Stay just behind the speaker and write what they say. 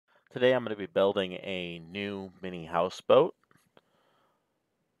Today I'm going to be building a new mini houseboat.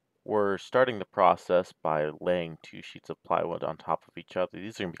 We're starting the process by laying two sheets of plywood on top of each other.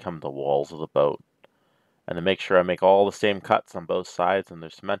 These are going to become the walls of the boat. And to make sure I make all the same cuts on both sides and they're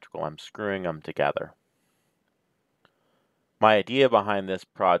symmetrical, I'm screwing them together. My idea behind this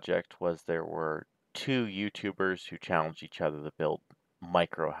project was there were two YouTubers who challenged each other to build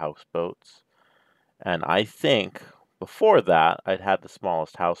micro houseboats. And I think before that, I'd had the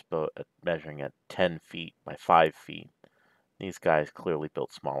smallest houseboat measuring at 10 feet by 5 feet. These guys clearly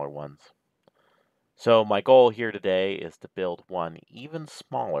built smaller ones. So my goal here today is to build one even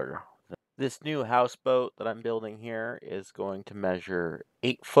smaller. This new houseboat that I'm building here is going to measure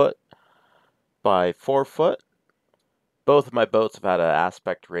 8 foot by 4 foot. Both of my boats have had an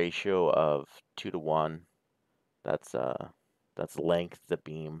aspect ratio of 2 to 1. That's length to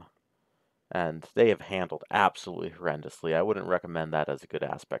beam. And they have handled absolutely horrendously. I wouldn't recommend that as a good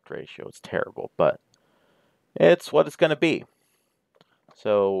aspect ratio. It's terrible, but it's what it's going to be.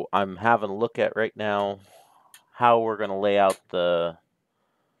 So I'm having a look at right now how we're going to lay out the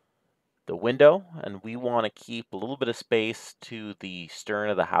window, and we want to keep a little bit of space to the stern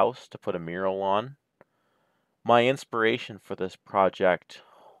of the house to put a mural on. My inspiration for this project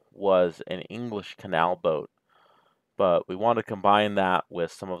was an English canal boat, but we want to combine that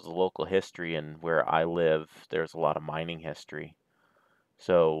with some of the local history, and where I live there's a lot of mining history.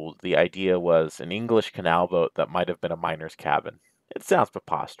 So the idea was an English canal boat that might have been a miner's cabin. It sounds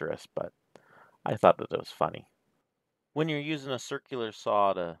preposterous, but I thought that it was funny. When you're using a circular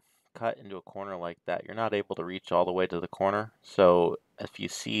saw to cut into a corner like that, you're not able to reach all the way to the corner. So if you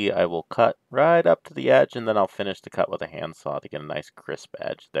see, I will cut right up to the edge and then I'll finish the cut with a handsaw to get a nice crisp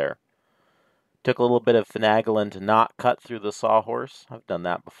edge there. Took a little bit of finagling to not cut through the sawhorse. I've done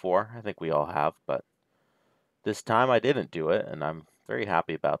that before. I think we all have, but this time I didn't do it, and I'm very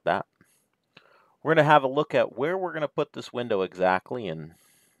happy about that. We're going to have a look at where we're going to put this window exactly, and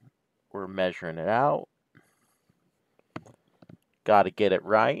we're measuring it out. Got to get it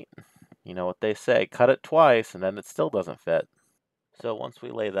right. You know what they say, cut it twice and then it still doesn't fit. So once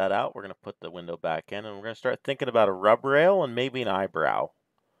we lay that out, we're going to put the window back in and we're going to start thinking about a rub rail and maybe an eyebrow.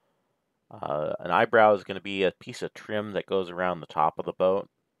 An eyebrow is going to be a piece of trim that goes around the top of the boat.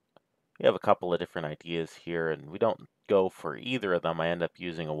 We have a couple of different ideas here, and we don't go for either of them. I end up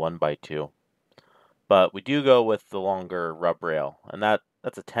using a 1x2. But we do go with the longer rub rail, and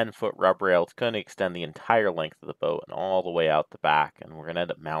that's a 10-foot rub rail. It's going to extend the entire length of the boat and all the way out the back, and we're going to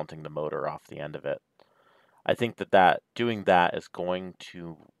end up mounting the motor off the end of it. I think that doing that is going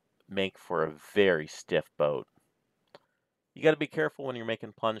to make for a very stiff boat. You got to be careful when you're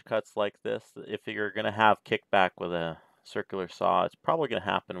making plunge cuts like this. If you're going to have kickback with a circular saw, it's probably going to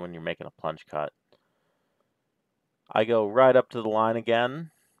happen when you're making a plunge cut. I go right up to the line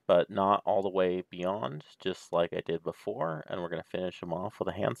again, but not all the way beyond, just like I did before, and we're going to finish them off with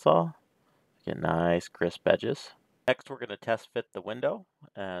a handsaw. Get nice crisp edges. Next we're going to test fit the window,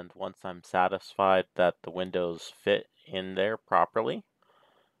 and once I'm satisfied that the windows fit in there properly,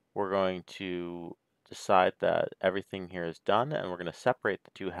 we're going to decide that everything here is done, and we're going to separate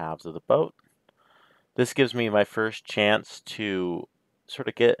the two halves of the boat. This gives me my first chance to sort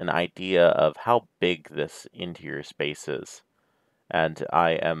of get an idea of how big this interior space is, and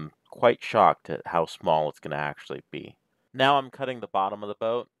I am quite shocked at how small it's going to actually be. Now I'm cutting the bottom of the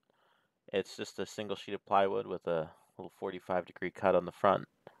boat. It's just a single sheet of plywood with a little 45-degree cut on the front.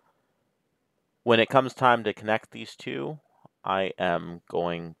 When it comes time to connect these two, I am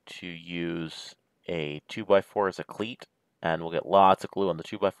going to use a 2x4 as a cleat, and we'll get lots of glue on the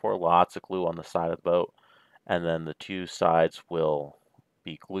 2x4, lots of glue on the side of the boat, and then the two sides will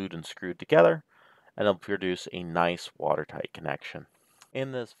be glued and screwed together, and it'll produce a nice watertight connection.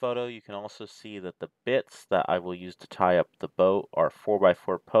 In this photo, you can also see that the bits that I will use to tie up the boat are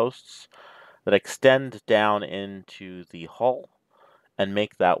 4x4 posts that extend down into the hull and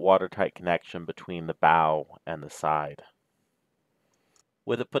make that watertight connection between the bow and the side.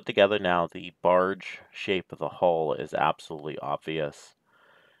 With it put together now, the barge shape of the hull is absolutely obvious.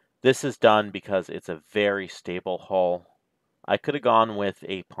 This is done because it's a very stable hull. I could have gone with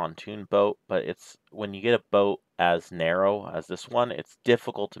a pontoon boat, but when you get a boat as narrow as this one, it's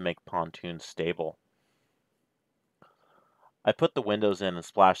difficult to make pontoons stable. I put the windows in and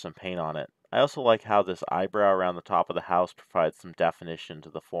splashed some paint on it. I also like how this eyebrow around the top of the house provides some definition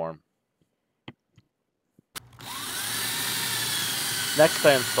to the form. Next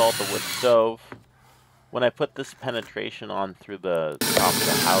I installed the wood stove. When I put this penetration on through the top of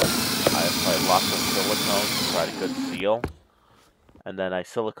the house, I applied lots of silicone to provide a good seal. And then I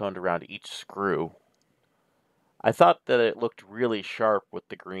siliconed around each screw. I thought that it looked really sharp with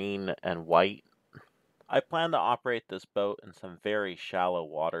the green and white. I plan to operate this boat in some very shallow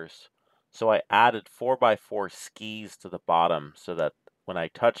waters, so I added 4x4 skis to the bottom so that when I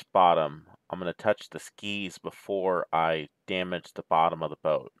touch bottom, I'm going to touch the skis before I damage the bottom of the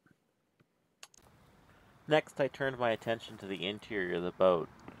boat. Next, I turned my attention to the interior of the boat.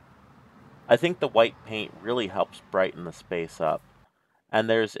 I think the white paint really helps brighten the space up, and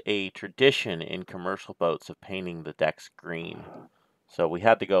there's a tradition in commercial boats of painting the decks green, so we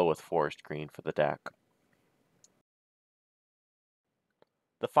had to go with forest green for the deck.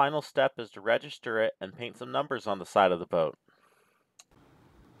 The final step is to register it and paint some numbers on the side of the boat.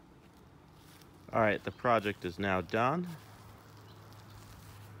 Alright, the project is now done.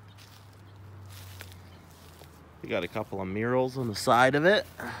 We got a couple of murals on the side of it.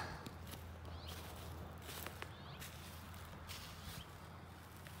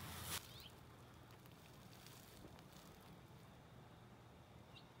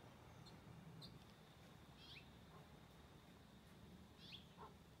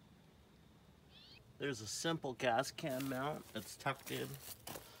 There's a simple gas can mount that's tucked in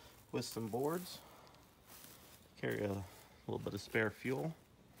with some boards. Carry a little bit of spare fuel.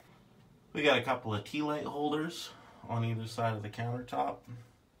 We got a couple of tea light holders on either side of the countertop.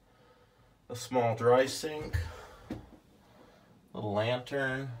 A small dry sink. Little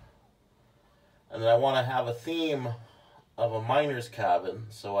lantern. And then I want to have a theme of a miner's cabin,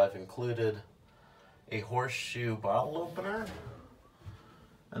 so I've included a horseshoe bottle opener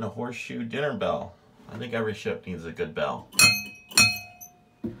and a horseshoe dinner bell. I think every ship needs a good bell.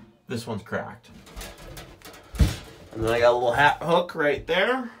 This one's cracked. And then I got a little hat hook right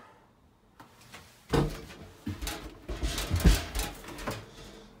there.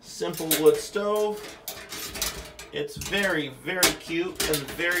 Simple wood stove. It's very, very cute and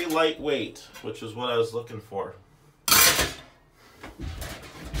very lightweight, which is what I was looking for.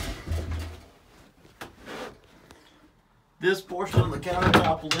 This portion of the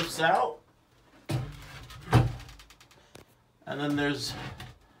countertop lifts out. And then there's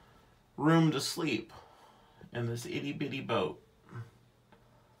room to sleep in this itty bitty boat.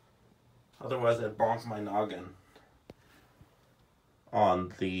 Otherwise I'd bonk my noggin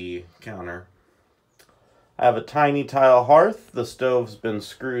on the counter. I have a tiny tile hearth. The stove's been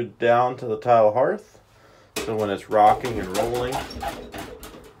screwed down to the tile hearth, so when it's rocking and rolling,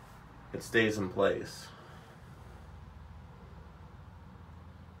 it stays in place.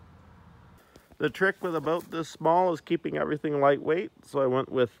 The trick with a boat this small is keeping everything lightweight, so I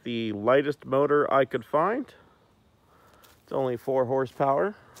went with the lightest motor I could find. It's only 4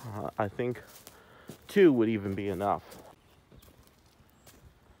 horsepower. I think 2 would even be enough.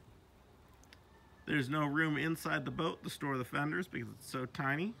 There's no room inside the boat to store the fenders because it's so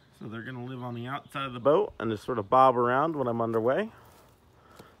tiny, so they're going to live on the outside of the boat and just sort of bob around when I'm underway.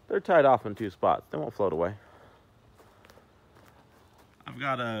 They're tied off in 2 spots. They won't float away. I've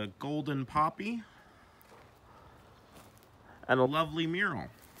got a golden poppy and a lovely mural.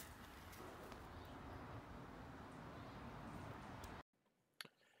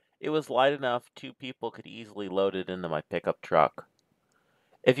 It was light enough 2 people could easily load it into my pickup truck.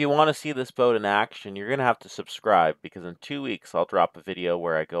 If you want to see this boat in action, you're going to have to subscribe because in 2 weeks I'll drop a video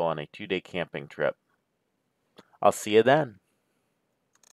where I go on a 2-day camping trip. I'll see you then.